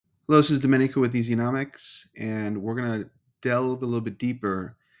Hello, this is Domenico with Easynomics, and we're going to delve a little bit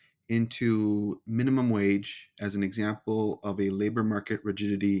deeper into minimum wage as an example of a labor market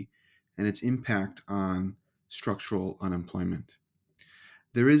rigidity and its impact on structural unemployment.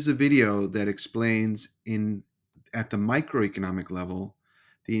 There is a video that explains at the microeconomic level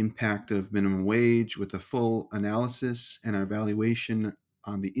the impact of minimum wage with a full analysis and evaluation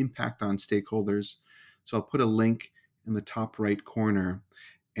on the impact on stakeholders. So I'll put a link in the top right corner.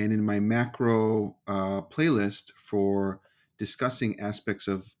 And in my macro playlist for discussing aspects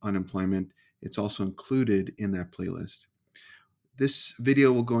of unemployment, it's also included in that playlist. This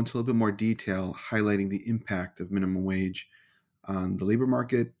video will go into a little bit more detail, highlighting the impact of minimum wage on the labor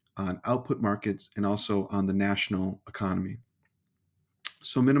market, on output markets, and also on the national economy.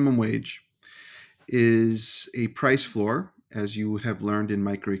 So minimum wage is a price floor, as you would have learned in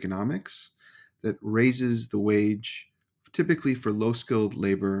microeconomics, that raises the wage typically for low-skilled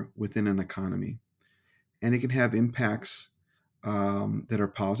labor within an economy. And it can have impacts that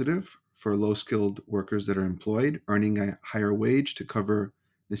are positive for low-skilled workers that are employed, earning a higher wage to cover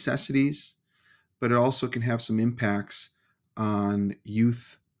necessities, but it also can have some impacts on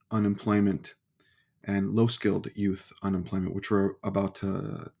youth unemployment and low-skilled youth unemployment, which we're about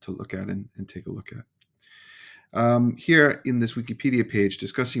to look at and take a look at. Here in this Wikipedia page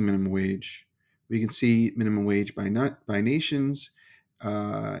discussing minimum wage, we can see minimum wage by nations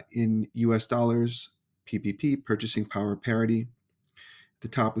in US dollars, PPP, purchasing power parity. At the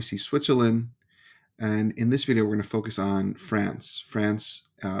top, we see Switzerland. And in this video, we're going to focus on France.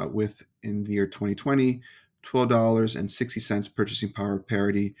 France, with in the year 2020, $12.60 purchasing power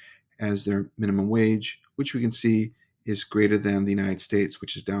parity as their minimum wage, which we can see is greater than the United States,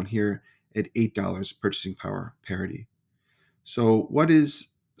 which is down here at $8 purchasing power parity. So what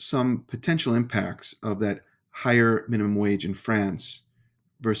is some potential impacts of that higher minimum wage in France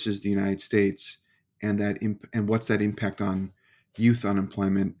versus the United States, and what's that impact on youth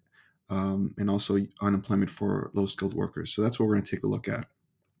unemployment and also unemployment for low-skilled workers? So that's what we're going to take a look at.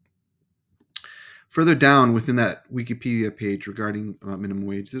 Further down within that Wikipedia page regarding minimum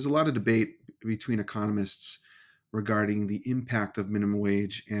wage, there's a lot of debate between economists regarding the impact of minimum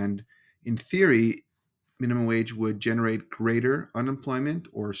wage. And in theory, minimum wage would generate greater unemployment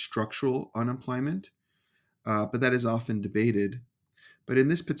or structural unemployment, but that is often debated. But in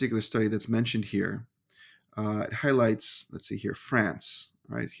this particular study that's mentioned here, it highlights, let's see here, France.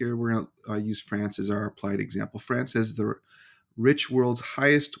 Right here, we're going to use France as our applied example. France has the rich world's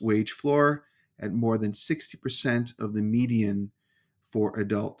highest wage floor at more than 60% of the median for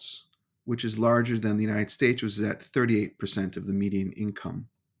adults, which is larger than the United States, which is at 38% of the median income.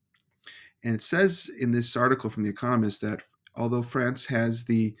 And it says in this article from The Economist that although France has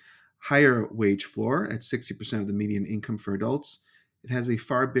the higher wage floor at 60% of the median income for adults, it has a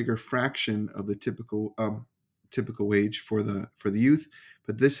far bigger fraction of the typical wage for the youth.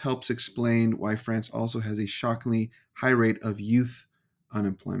 But this helps explain why France also has a shockingly high rate of youth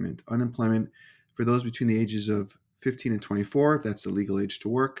unemployment. Unemployment for those between the ages of 15 and 24, if that's the legal age to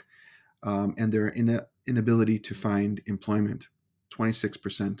work, and their inability to find employment,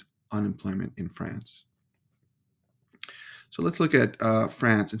 26% unemployment in France. So let's look at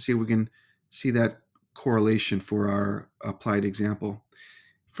France and see if we can see that correlation for our applied example.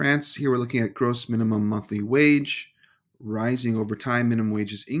 France, here we're looking at gross minimum monthly wage rising over time, minimum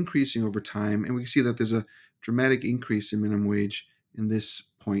wages increasing over time, and we can see that there's a dramatic increase in minimum wage in this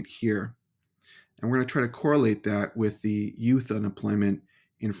point here. And we're going to try to correlate that with the youth unemployment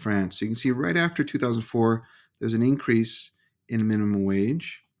in France. So you can see right after 2004, there's an increase in minimum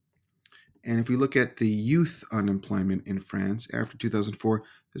wage. And if we look at the youth unemployment in France after 2004,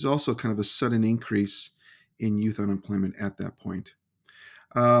 there's also kind of a sudden increase in youth unemployment at that point.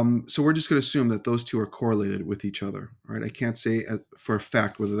 So we're just going to assume that those two are correlated with each other, right? I can't say for a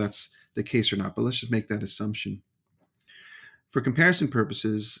fact whether that's the case or not, but let's just make that assumption. For comparison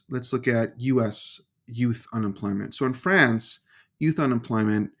purposes, let's look at U.S. youth unemployment. So in France, youth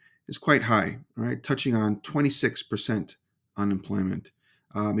unemployment is quite high, right? Touching on 26% unemployment,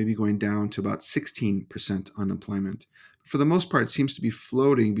 maybe going down to about 16% unemployment. For the most part, it seems to be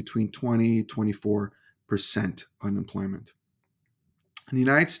floating between 20, 24% unemployment. In the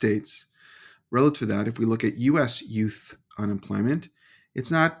United States, relative to that, if we look at U.S. youth unemployment,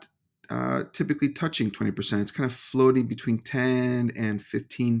 it's not typically touching 20%. It's kind of floating between 10 and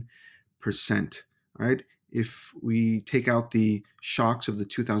 15%, right? If we take out the shocks of the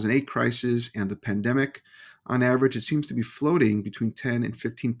 2008 crisis and the pandemic, on average, it seems to be floating between 10 and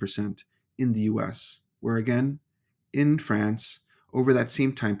 15% in the US, where again, in France, over that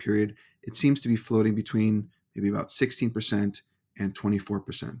same time period, it seems to be floating between maybe about 16% and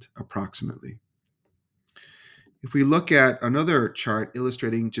 24%, approximately. If we look at another chart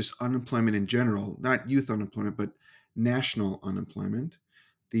illustrating just unemployment in general, not youth unemployment, but national unemployment,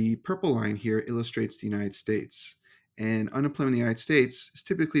 the purple line here illustrates the United States. And unemployment in the United States is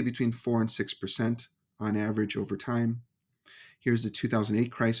typically between 4 and 6% on average over time. Here's the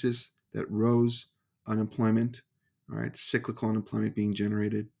 2008 crisis that rose unemployment, all right, cyclical unemployment being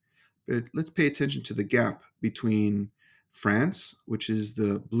generated. But let's pay attention to the gap between France, which is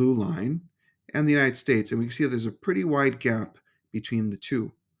the blue line, and the United States. And we can see that there's a pretty wide gap between the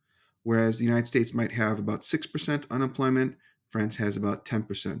two. Whereas the United States might have about 6% unemployment, France has about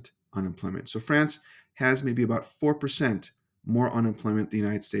 10% unemployment. So France has maybe about 4% more unemployment than the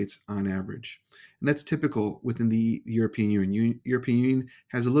United States on average. And that's typical within the European Union. European Union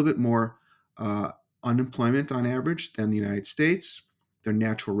has a little bit more unemployment on average than the United States. Their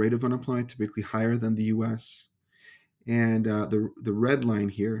natural rate of unemployment typically higher than the US. And the red line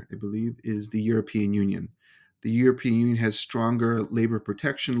here, I believe, is the European Union. The European Union has stronger labor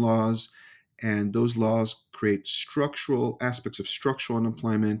protection laws, and those laws create structural aspects of structural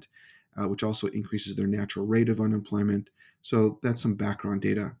unemployment, which also increases their natural rate of unemployment. So that's some background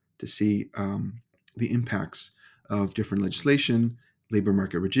data to see the impacts of different legislation, labor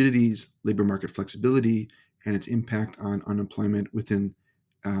market rigidities, labor market flexibility, and its impact on unemployment within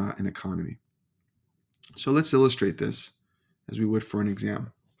an economy. So let's illustrate this as we would for an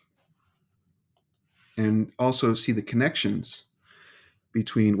exam, and also see the connections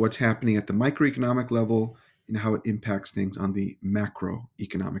between what's happening at the microeconomic level and how it impacts things on the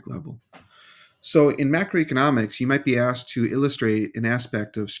macroeconomic level. So in macroeconomics, you might be asked to illustrate an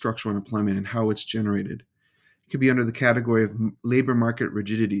aspect of structural unemployment and how it's generated. It could be under the category of labor market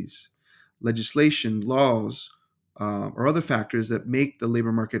rigidities, legislation, laws, or other factors that make the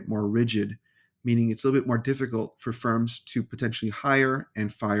labor market more rigid, meaning it's a little bit more difficult for firms to potentially hire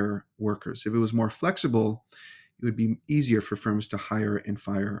and fire workers. If it was more flexible, it would be easier for firms to hire and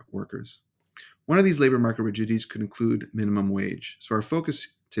fire workers. One of these labor market rigidities could include minimum wage. So our focus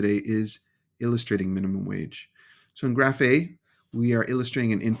today is illustrating minimum wage. So in graph A, we are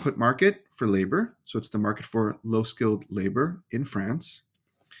illustrating an input market for labor. So it's the market for low-skilled labor in France.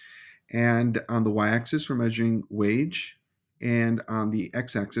 And on the y-axis, we're measuring wage. And on the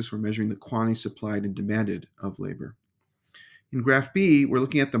x-axis, we're measuring the quantity supplied and demanded of labor. In graph B, we're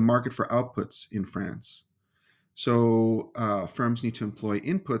looking at the market for outputs in France. So firms need to employ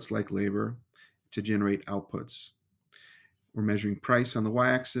inputs like labor to generate outputs. We're measuring price on the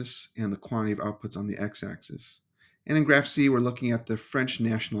y-axis and the quantity of outputs on the x-axis. And in graph C, we're looking at the French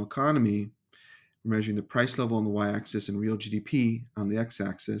national economy. We're measuring the price level on the y-axis and real GDP on the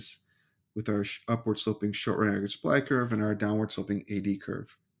x-axis with our upward sloping short run aggregate supply curve and our downward sloping AD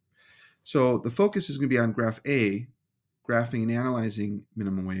curve. So the focus is going to be on graph A, graphing and analyzing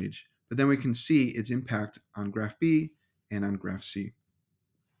minimum wage, but then we can see its impact on graph B and on graph C.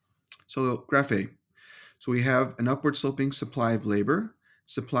 So graph A. So we have an upward sloping supply of labor.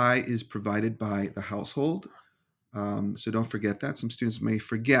 Supply is provided by the household. So don't forget that. Some students may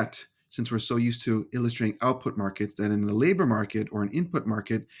forget, since we're so used to illustrating output markets, that in a labor market or an input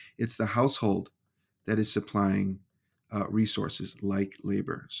market, it's the household that is supplying resources like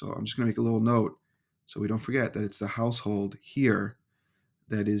labor. So I'm just going to make a little note so we don't forget that it's the household here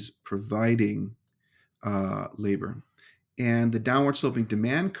that is providing labor. And the downward sloping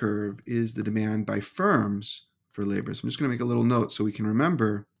demand curve is the demand by firms for labor. So I'm just going to make a little note so we can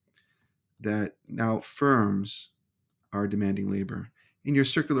remember that now firms are demanding labor. In your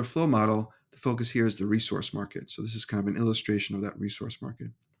circular flow model, the focus here is the resource market. So this is kind of an illustration of that resource market.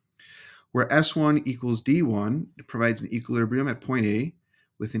 Where S1 equals D1, it provides an equilibrium at point A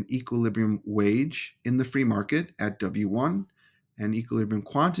with an equilibrium wage in the free market at W1 and equilibrium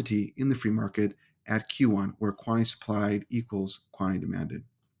quantity in the free market at Q1, where quantity supplied equals quantity demanded.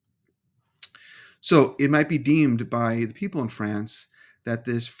 So it might be deemed by the people in France that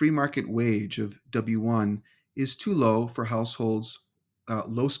this free market wage of W1 is too low for households,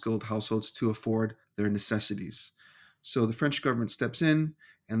 low-skilled households, to afford their necessities. So the French government steps in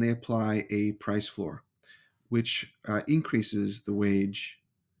and they apply a price floor, which increases the wage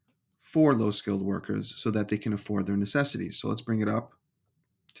for low-skilled workers so that they can afford their necessities. So let's bring it up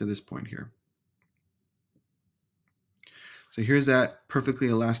to this point here. So here's that perfectly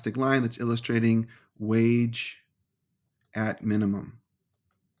elastic line that's illustrating wage at minimum.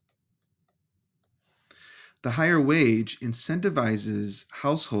 The higher wage incentivizes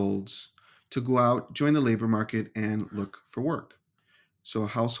households to go out, join the labor market, and look for work. So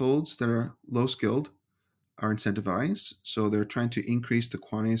households that are low skilled are incentivized. So they're trying to increase the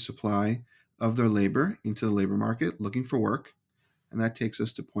quantity of supply of their labor into the labor market, looking for work. and that takes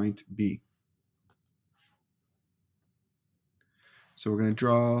us to point B. So we're going to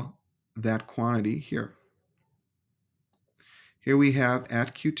draw that quantity here. Here we have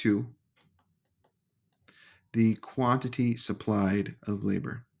at Q2 the quantity supplied of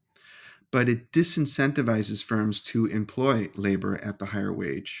labor, but it disincentivizes firms to employ labor at the higher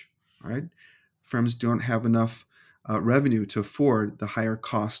wage. Right? Firms don't have enough revenue to afford the higher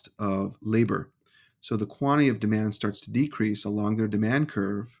cost of labor. So the quantity of demand starts to decrease along their demand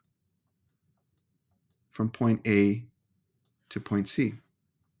curve from point A to point C.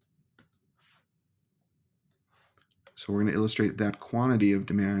 So we're going to illustrate that quantity of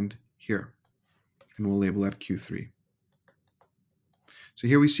demand here, and we'll label that Q3. So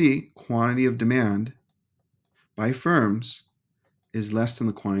here we see quantity of demand by firms is less than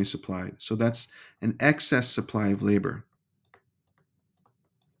the quantity supplied. So that's an excess supply of labor.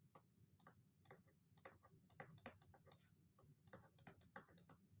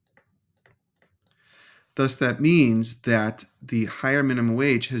 Thus, that means that the higher minimum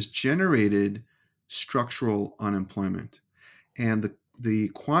wage has generated structural unemployment. And the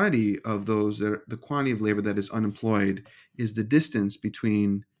quantity of the quantity of labor that is unemployed is the distance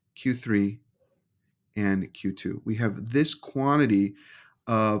between Q3 and Q2. We have this quantity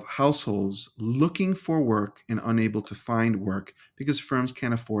of households looking for work and unable to find work because firms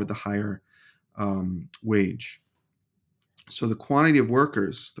can't afford the higher wage. So the quantity of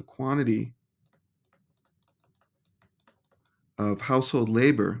workers, the quantity of household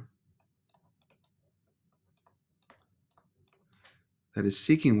labor that is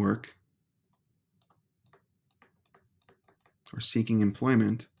seeking work or seeking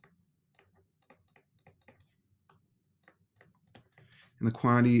employment, and the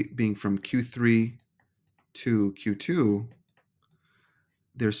quantity being from Q3 to Q2,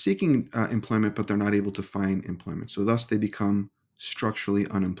 they're seeking employment, but they're not able to find employment. So thus they become structurally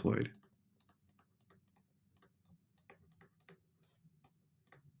unemployed.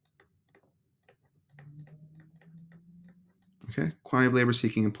 Okay, quantity of labor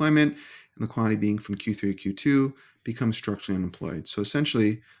seeking employment and the quantity being from Q3 to Q2 becomes structurally unemployed. So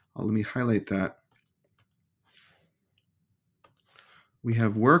essentially, let me highlight that. We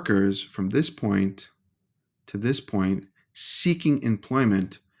have workers from this point to this point seeking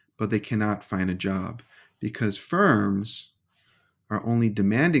employment, but they cannot find a job because firms are only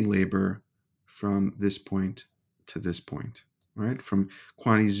demanding labor from this point to this point, right? From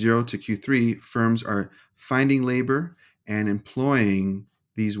quantity 0 to Q3, firms are finding labor and employing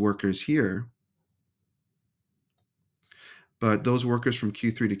these workers here. But those workers from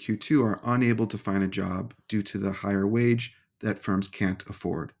Q3 to Q2 are unable to find a job due to the higher wage that firms can't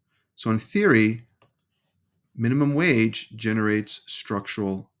afford. So in theory, minimum wage generates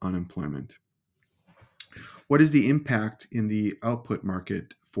structural unemployment. What is the impact in the output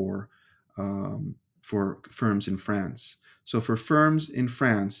market for firms in France? So for firms in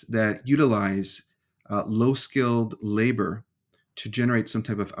France that utilize low-skilled labor to generate some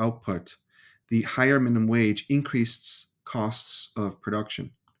type of output, the higher minimum wage increases costs of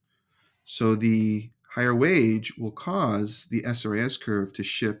production. So the higher wage will cause the SRAS curve to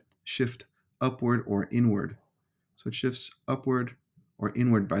shift upward or inward. So it shifts upward or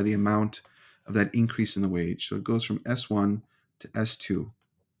inward by the amount of that increase in the wage. So it goes from S1 to S2.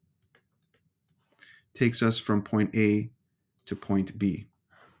 Takes us from point A to point B.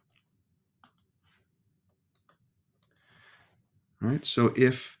 All right, so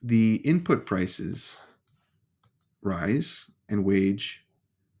if the input prices rise and wage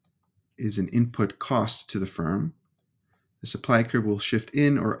is an input cost to the firm, the supply curve will shift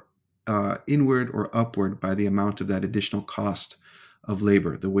inward or upward by the amount of that additional cost of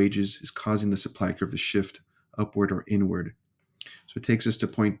labor. The wages is causing the supply curve to shift upward or inward. So it takes us to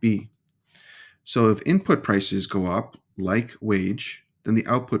point B. So if input prices go up, like wage, then the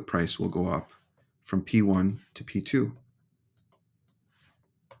output price will go up from P1 to P2.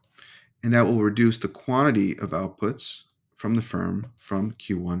 And that will reduce the quantity of outputs from the firm from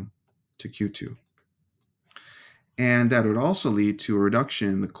Q1 to Q2. And that would also lead to a reduction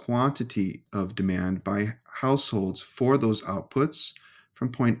in the quantity of demand by households for those outputs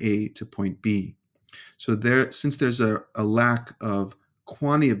from point A to point B. So since there's a lack of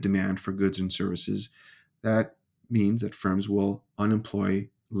quantity of demand for goods and services, that means that firms will unemploy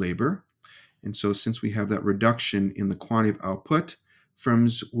labor. And so since we have that reduction in the quantity of output,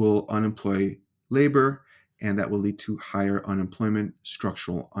 firms will unemploy labor, and that will lead to higher unemployment,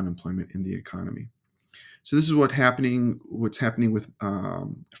 structural unemployment in the economy. So this is what's happening with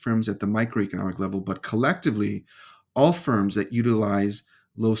firms at the microeconomic level, but collectively, all firms that utilize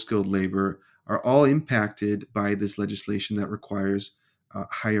low-skilled labor are all impacted by this legislation that requires a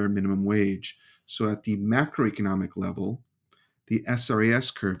higher minimum wage. So at the macroeconomic level, the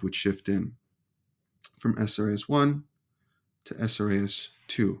SRAS curve would shift in from SRAS 1 to SRAS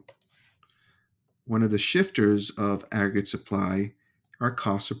 2. One of the shifters of aggregate supply are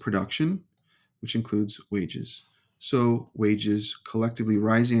costs of production, which includes wages. So wages collectively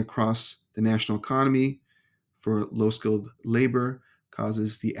rising across the national economy for low-skilled labor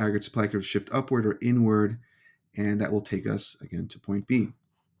causes the aggregate supply curve to shift upward or inward, and that will take us again to point B.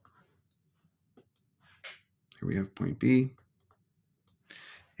 Here we have point B.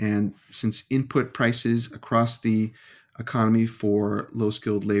 And since input prices across the economy for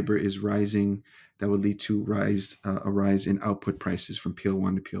low-skilled labor is rising, that would lead to a rise in output prices from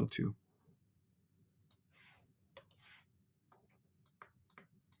PL1 to PL2.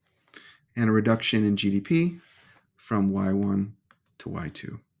 And a reduction in GDP from Y1 to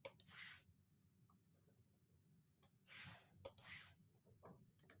Y2.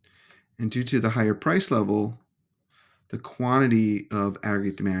 And due to the higher price level, the quantity of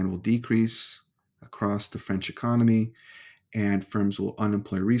aggregate demand will decrease across the French economy, and firms will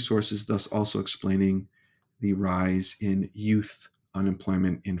unemploy resources, thus also explaining the rise in youth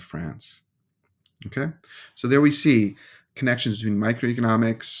unemployment in France. Okay, so there we see connections between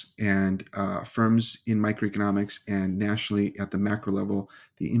microeconomics and firms in microeconomics, and nationally at the macro level,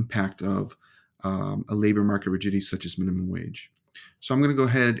 the impact of a labor market rigidity such as minimum wage. So I'm going to go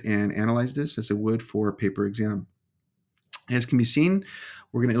ahead and analyze this as I would for a paper exam. As can be seen,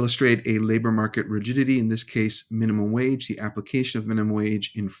 we're going to illustrate a labor market rigidity, in this case minimum wage, the application of minimum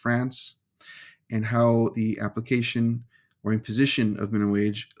wage in France, and how the application or imposition of minimum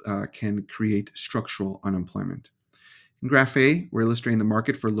wage can create structural unemployment. In graph A, we're illustrating the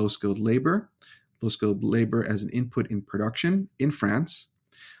market for low-skilled labor as an input in production in France.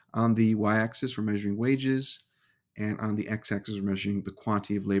 On the y-axis, we're measuring wages, and on the x-axis, we're measuring the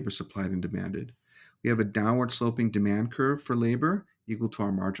quantity of labor supplied and demanded. We have a downward sloping demand curve for labor equal to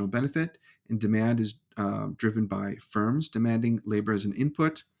our marginal benefit, and demand is driven by firms demanding labor as an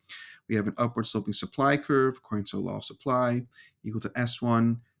input. We have an upward sloping supply curve according to the law of supply equal to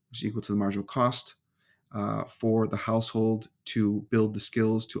S1, which is equal to the marginal cost for the household to build the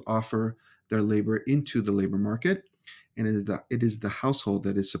skills to offer their labor into the labor market, and it is the household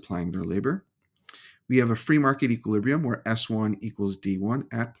that is supplying their labor. We have a free market equilibrium where S1 equals D1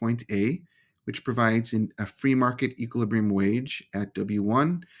 at point A, which provides a free market equilibrium wage at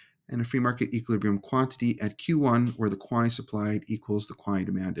W1 and a free market equilibrium quantity at Q1, where the quantity supplied equals the quantity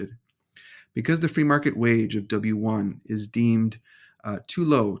demanded. Because the free market wage of W1 is deemed too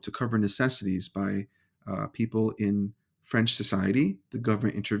low to cover necessities by people in French society, the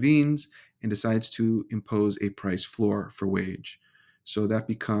government intervenes and decides to impose a price floor for wage. So that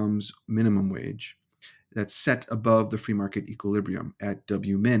becomes minimum wage. That's set above the free market equilibrium at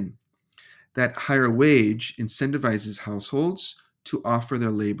W min. That higher wage incentivizes households to offer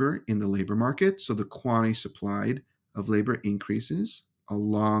their labor in the labor market, so the quantity supplied of labor increases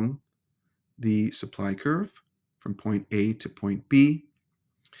along the supply curve from point A to point B.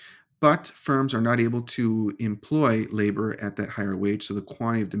 But firms are not able to employ labor at that higher wage, so the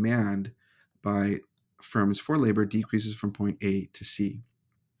quantity of demand by firms for labor decreases from point A to C.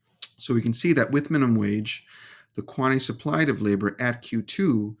 So we can see that with minimum wage, the quantity supplied of labor at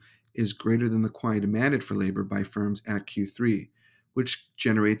Q2 is greater than the quantity demanded for labor by firms at Q3, which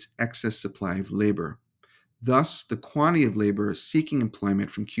generates excess supply of labor. Thus, the quantity of labor seeking employment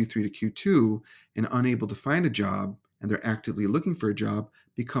from Q3 to Q2 and unable to find a job, and they're actively looking for a job,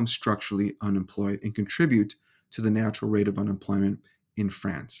 become structurally unemployed and contribute to the natural rate of unemployment in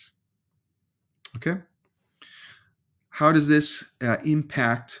France. Okay? How does this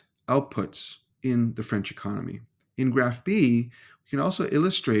impact outputs in the French economy? In graph B, we can also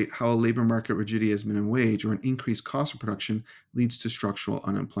illustrate how a labor market rigidity as minimum wage or an increased cost of production leads to structural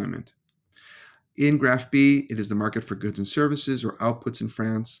unemployment. In graph B, it is the market for goods and services or outputs in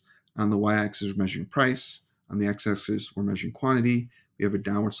France. On the y-axis, we're measuring price. On the x-axis, we're measuring quantity. We have a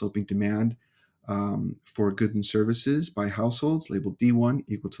downward sloping demand for goods and services by households, labeled D1,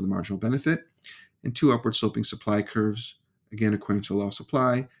 equal to the marginal benefit, and two upward sloping supply curves, again according to the law of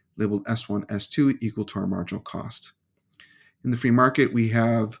supply, labeled S1, S2, equal to our marginal cost. In the free market, we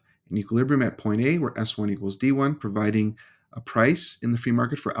have an equilibrium at point A where S1 equals D1, providing a price in the free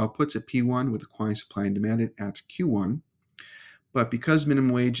market for outputs at P1 with the quantity supply and demanded at Q1. But because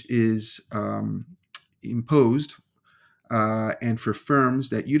minimum wage is imposed, and for firms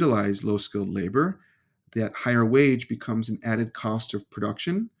that utilize low-skilled labor, that higher wage becomes an added cost of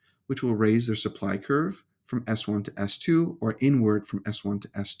production, which will raise their supply curve from S1 to S2 or inward from S1 to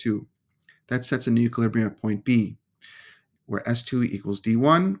S2. that sets a new equilibrium at point B, where S2 equals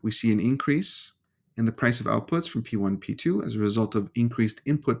D1. We see an increase in the price of outputs from P1 to P2 as a result of increased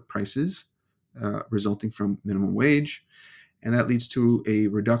input prices resulting from minimum wage. And that leads to a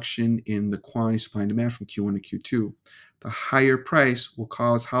reduction in the quantity, supply, and demand from Q1 to Q2. The higher price will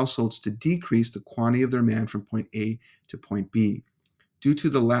cause households to decrease the quantity of their demand from point A to point B. Due to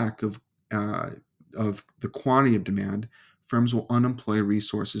the lack of the quantity of demand, firms will unemploy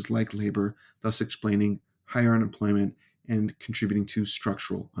resources like labor, thus explaining higher unemployment and contributing to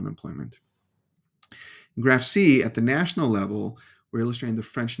structural unemployment. In graph C, at the national level, we're illustrating the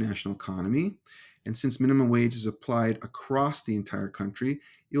French national economy. And since minimum wage is applied across the entire country,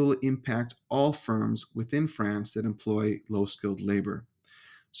 it will impact all firms within France that employ low-skilled labor.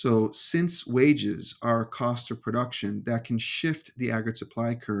 So since wages are a cost of production, that can shift the aggregate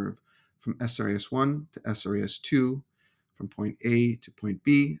supply curve from SRAS1 to SRAS2, from point A to point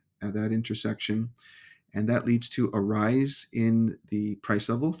B at that intersection. And that leads to a rise in the price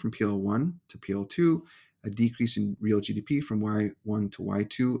level from PL1 to PL2, a decrease in real GDP from Y1 to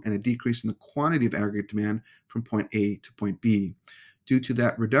Y2, and a decrease in the quantity of aggregate demand from point A to point B. Due to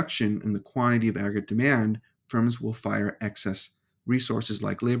that reduction in the quantity of aggregate demand, firms will fire excess resources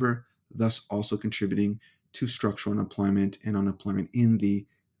like labor, thus also contributing to structural unemployment and unemployment in the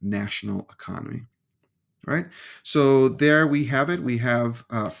national economy. Right? So there we have it. We have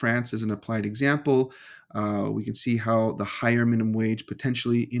France as an applied example. We can see how the higher minimum wage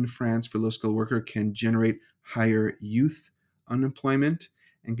potentially in France for low-skilled worker can generate higher youth unemployment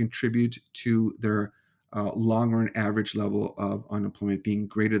and contribute to their long-run average level of unemployment being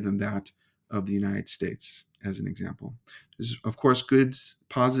greater than that of the United States, as an example. There's, of course, good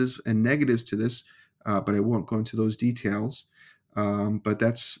positives and negatives to this, but I won't go into those details. But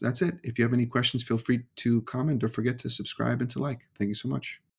that's it. If you have any questions, feel free to comment. Don't forget to subscribe and to like. Thank you so much.